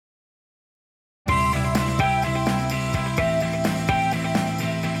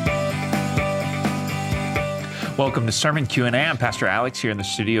Welcome to Sermon Q&A. I'm Pastor Alex here in the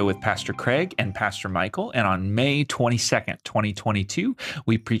studio with Pastor Craig and Pastor Michael. And on May 22nd, 2022,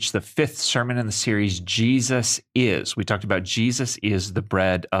 we preached the fifth sermon in the series, Jesus Is. We talked about Jesus is the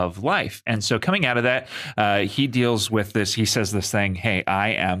bread of life. And so coming out of that, he deals with this. He says this thing, hey, I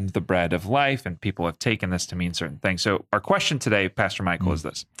am the bread of life. And people have taken this to mean certain things. So our question today, Pastor Michael, is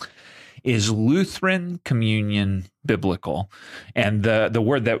this. Is Lutheran communion biblical? And the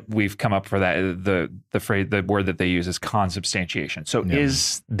word that we've come up for that, the word that they use is consubstantiation. So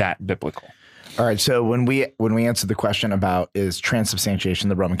is that biblical? All right. So when we answered the question about is transubstantiation,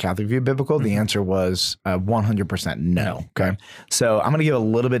 the Roman Catholic view, biblical, the answer was 100% no. Okay. So I'm going to give a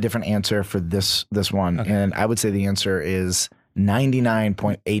little bit different answer for this one. Okay. And I would say the answer is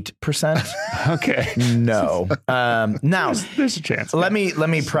 99.8%. Okay. No. Now there's a chance. Let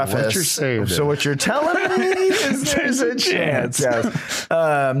me preface. So what you're telling me is there's a chance. Yes.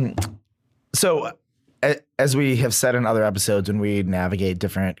 So as we have said in other episodes, when we navigate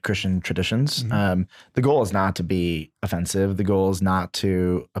different Christian traditions, the goal is not to be offensive. The goal is not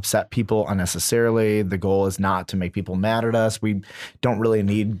to upset people unnecessarily. The goal is not to make people mad at us. We don't really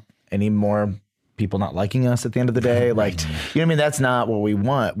need any more people not liking us at the end of the day. Like, you know what I mean? That's not what we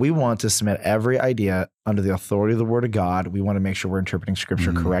want. We want to submit every idea under the authority of the Word of God. We want to make sure we're interpreting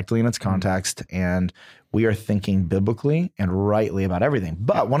Scripture correctly in its context, and we are thinking biblically and rightly about everything.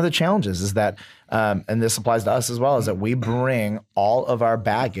 But one of the challenges is that, and this applies to us as well, is that we bring all of our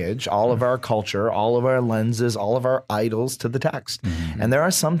baggage, all of our culture, all of our lenses, all of our idols to the text. And there are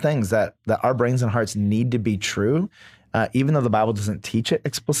some things that our brains and hearts need to be true, even though the Bible doesn't teach it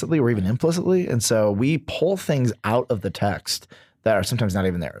explicitly or even implicitly. And so we pull things out of the text that are sometimes not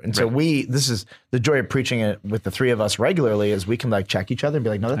even there. And so this is the joy of preaching it with the three of us regularly, is we can like check each other and be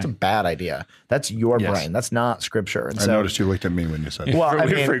like, no, that's a bad idea. That's your brain. That's not Scripture. And I noticed you looked at me when you said that. Well, I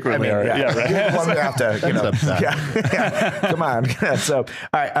mean, frequently right. You have to, you know, come on. So,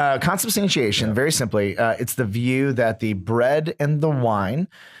 all right, consubstantiation, very simply, it's the view that the bread and the wine,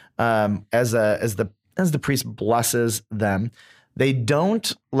 as the priest blesses them, they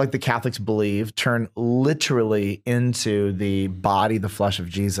don't, like the Catholics believe, turn literally into the body, the flesh of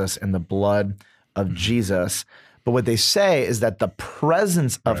Jesus and the blood of Jesus. But what they say is that the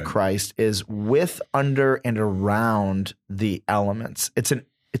presence of Christ is with, under, and around the elements. It's an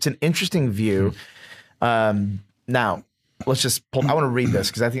interesting view. Now, let's just pull. I want to read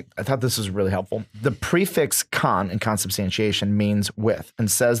this because I thought this was really helpful. The prefix "con" in consubstantiation means with, and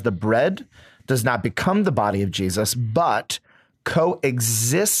says the bread does not become the body of Jesus, but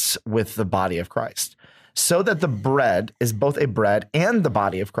coexists with the body of Christ, so that the bread is both a bread and the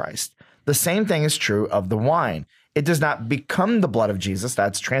body of Christ. The same thing is true of the wine. It does not become the blood of Jesus,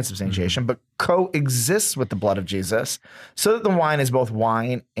 that's transubstantiation, but coexists with the blood of Jesus, so that the wine is both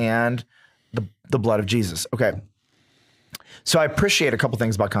wine and the blood of Jesus. Okay. So I appreciate a couple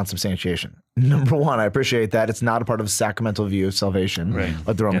things about consubstantiation. Number one, I appreciate that it's not a part of a sacramental view of salvation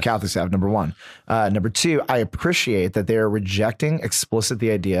like the Roman Catholics have, number one. Number two, I appreciate that they're rejecting explicit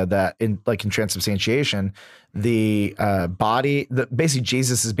the idea that in transubstantiation, the body, basically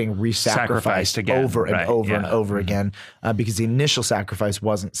Jesus is being re-sacrificed again, over and over and over again because the initial sacrifice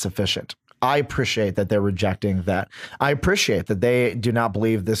wasn't sufficient. I appreciate that they're rejecting that. I appreciate that they do not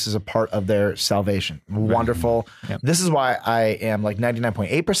believe this is a part of their salvation. Wonderful. This is why I am like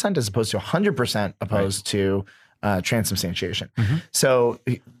 99.8% as opposed to 100% opposed to transubstantiation. So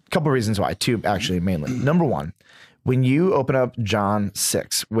a couple of reasons why, two actually mainly. Number one, when you open up John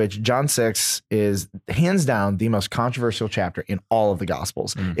 6, which John 6 is hands down the most controversial chapter in all of the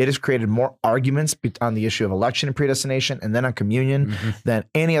Gospels. It has created more arguments on the issue of election and predestination and then on communion than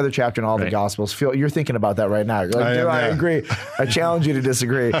any other chapter in all the Gospels. You're thinking about that right now. You're like, I agree. I challenge you to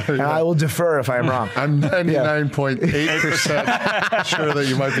disagree. And I will defer if I'm wrong. I'm 99.8% sure that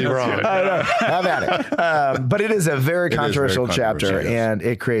you might be wrong. I know. Have at it. But it is a very controversial chapter, and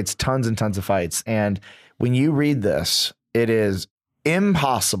it creates tons and tons of fights. And when you read this, it is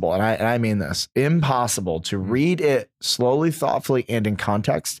impossible, and I mean this, impossible to read it slowly, thoughtfully, and in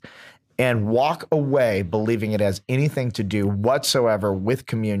context and walk away believing it has anything to do whatsoever with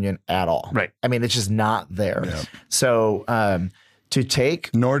communion at all. I mean, it's just not there. So to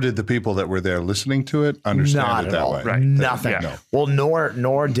take... Nor did the people that were there listening to it understand it that way. Nothing. No. Well,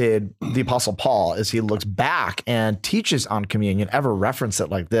 nor did the Apostle Paul, as he looks back and teaches on communion, ever reference it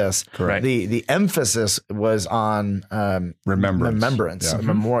like this. The emphasis was on remembrance,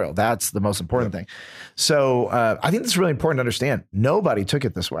 memorial. That's the most important thing. So I think it's really important to understand. Nobody took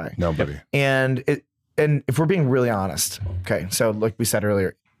it this way. Nobody. And if we're being really honest, okay, so like we said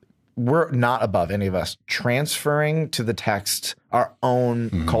earlier, we're not above, any of us, transferring to the text our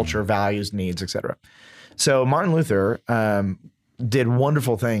own culture, values, needs, etc. So Martin Luther did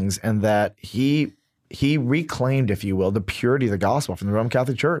wonderful things, and that he reclaimed, if you will, the purity of the gospel from the Roman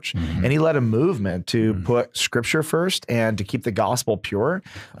Catholic Church. And he led a movement to put scripture first and to keep the gospel pure,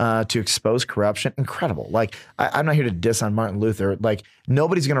 to expose corruption. Incredible. Like, I'm not here to diss on Martin Luther. Like,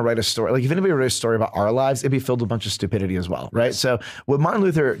 nobody's going to write a story. Like, if anybody wrote a story about our lives, it'd be filled with a bunch of stupidity as well, right? So what Martin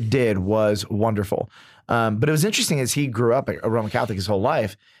Luther did was wonderful. But it was interesting, as he grew up a Roman Catholic his whole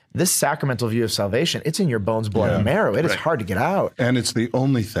life, this sacramental view of salvation, it's in your bones, blood, and marrow. It is hard to get out. And it's the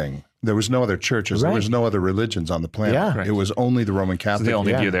only thing. There was no other churches. There was no other religions on the planet. Yeah. It was only the Roman Catholic. So the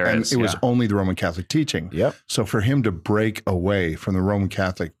only view there and is. it was only the Roman Catholic teaching. Yep. So for him to break away from the Roman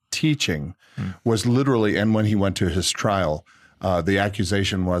Catholic teaching was literally, and when he went to his trial, the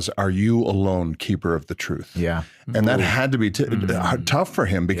accusation was, "Are you alone keeper of the truth?" Yeah. And that had to be tough for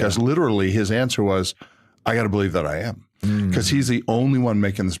him, because literally his answer was, "I got to believe that I am." Because he's the only one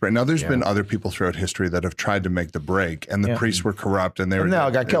making this break. Now, there's been other people throughout history that have tried to make the break, and the priests were corrupt, and they all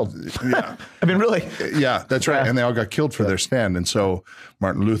got killed. Yeah, I mean, really. yeah, that's right. And they all got killed for their stand. And so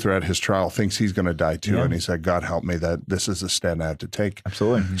Martin Luther at his trial thinks he's going to die too, and he said, "God help me, that this is the stand I have to take."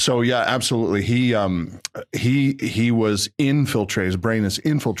 Absolutely. So yeah, absolutely. He was infiltrated. His brain is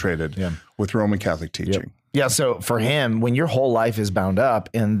infiltrated with Roman Catholic teaching. Yeah. So for him, when your whole life is bound up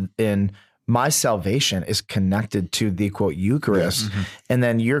in my salvation is connected to the quote Eucharist, and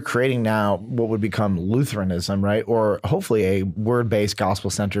then you're creating now what would become Lutheranism, right? Or hopefully a word-based,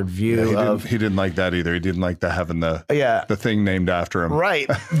 gospel-centered view He didn't like that either. He didn't like having the thing named after him. Right.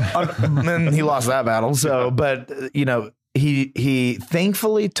 And he lost that battle. So, but you know, he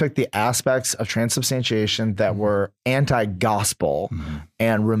thankfully took the aspects of transubstantiation that were anti-gospel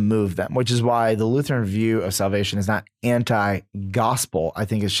and removed them, which is why the Lutheran view of salvation is not anti-gospel. I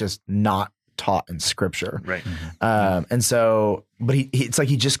think it's just not taught in scripture. Right. And so, but it's like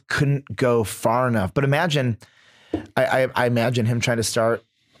he just couldn't go far enough. But imagine, I imagine him trying to start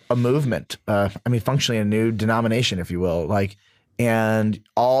a movement. Functionally a new denomination, if you will, and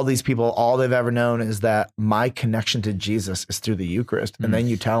all these people, all they've ever known is that my connection to Jesus is through the Eucharist. And then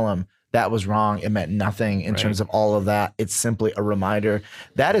you tell them that was wrong. It meant nothing in terms of all of that. It's simply a reminder.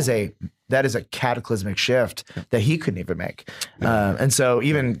 That is a cataclysmic shift that he couldn't even make. And so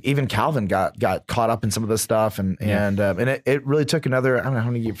even Calvin got caught up in some of this stuff. And it really took another, I don't know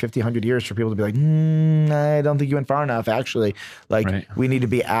how many, 50, 100 years for people to be like, I don't think you went far enough. Actually, we need to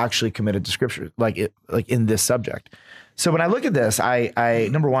be actually committed to scripture, like in this subject. So when I look at this, I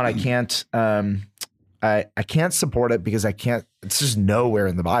number one, I can't support it because it's just nowhere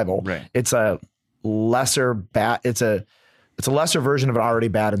in the Bible. Right. It's a lesser version of an already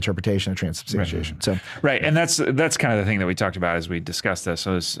bad interpretation of transubstantiation. Right. So and that's kind of the thing that we talked about as we discussed this.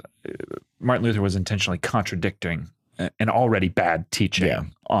 So Martin Luther was intentionally contradicting an already bad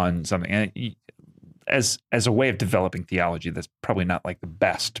teaching on something, and as a way of developing theology, that's probably not like the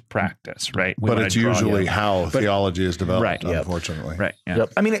best practice, right? But it's usually how theology is developed, unfortunately. Right. Yeah.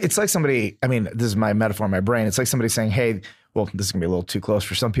 Yep. I mean, it's like somebody, this is my metaphor in my brain. It's like somebody saying, hey, well, this is gonna be a little too close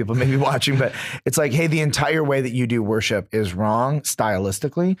for some people maybe watching, but it's like, hey, the entire way that you do worship is wrong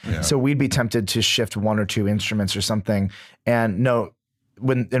stylistically. Yeah. So we'd be tempted to shift one or two instruments or something. And no,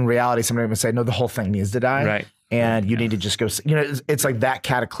 when in reality, somebody would say, no, the whole thing needs to die. Right. And you need to just go, it's like that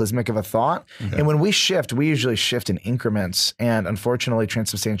cataclysmic of a thought. Okay. And when we shift, we usually shift in increments. And unfortunately,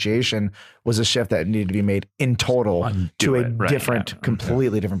 transubstantiation was a shift that needed to be made in total to a different,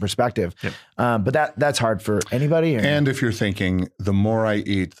 completely different perspective. Yep. But that's hard for anybody. And if you're thinking, the more I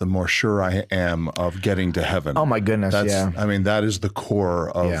eat, the more sure I am of getting to heaven. Oh my goodness. That is the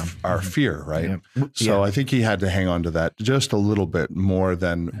core of our fear, right? Yeah. So I think he had to hang on to that just a little bit more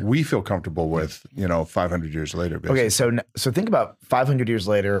than we feel comfortable with, 500 years later. Basically. Okay, so think about 500 years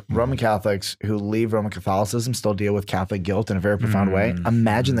later, Roman Catholics who leave Roman Catholicism still deal with Catholic guilt in a very profound way.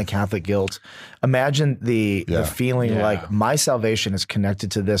 Imagine the Catholic guilt. Imagine the feeling like my salvation is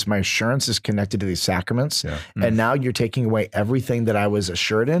connected to this. My assurance is connected to these sacraments. Yeah. And now you're taking away everything that I was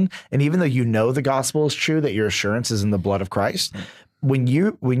assured in. And even though you know the gospel is true, that your assurance is in the blood of Christ, when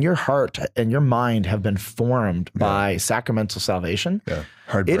your heart and your mind have been formed by sacramental salvation,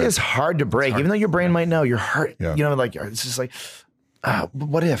 it is hard to break. Even though your brain might know, your heart, it's just like,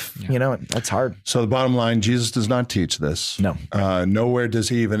 what if, that's hard. So the bottom line, Jesus does not teach this. No. Nowhere does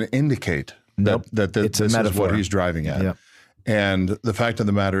he even indicate that this is what he's driving at. Yep. And the fact of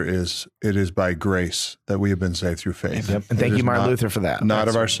the matter is, it is by grace that we have been saved through faith. Yep. And thank you, Martin Luther, for that. Not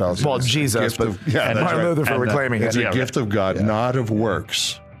of ourselves. Well, Jesus, but Martin Luther for reclaiming it. It's a gift of God, not of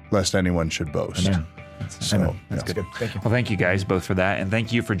works, lest anyone should boast. Amen. That's good. Thank you. Well, thank you guys both for that. And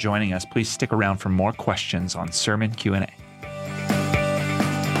thank you for joining us. Please stick around for more questions on Sermon Q&A.